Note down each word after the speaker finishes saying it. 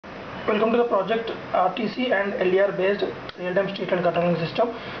Welcome to the project RTC and LDR based real-time street light controlling system.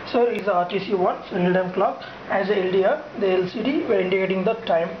 So is the RTC1, so real-time clock, as the LDR, the LCD, we are indicating the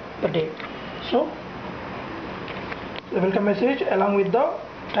time, the day. So the welcome message along with the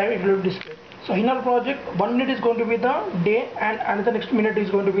time it will display. So in our project, 1 minute is going to be the day and another next minute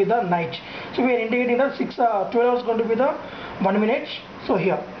is going to be the night. So we are indicating that 12 hours is going to be the 1 minute. So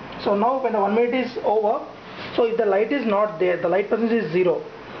here. So now when the 1 minute is over, so if the light is not there, the light percentage is 0,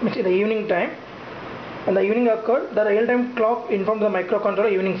 means in the evening time, when the evening occurred, the real-time clock informed the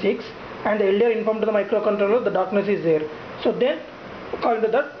microcontroller evening 6 and the LDR informed the microcontroller the darkness is there. So then according to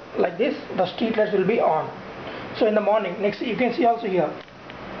that, like this, the street lights will be on. So in the morning, next you can see also here.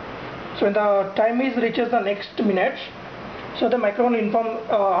 So when the time is reaches the next minute, so the microcontroller inform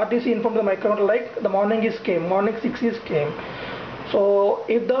RTC informed the microcontroller like the morning is came, morning 6 is came. So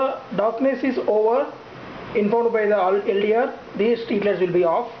if the darkness is over, informed by the LDR, these street lights will be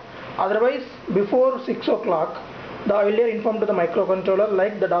off. Otherwise, before 6 o'clock, the LDR informed to the microcontroller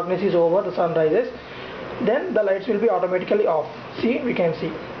like the darkness is over, the sun rises. Then the lights will be automatically off. See, we can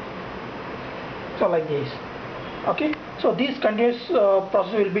see. So like this. Okay. So this continuous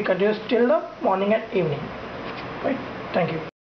process will be continuous till the morning and evening. Right. Thank you.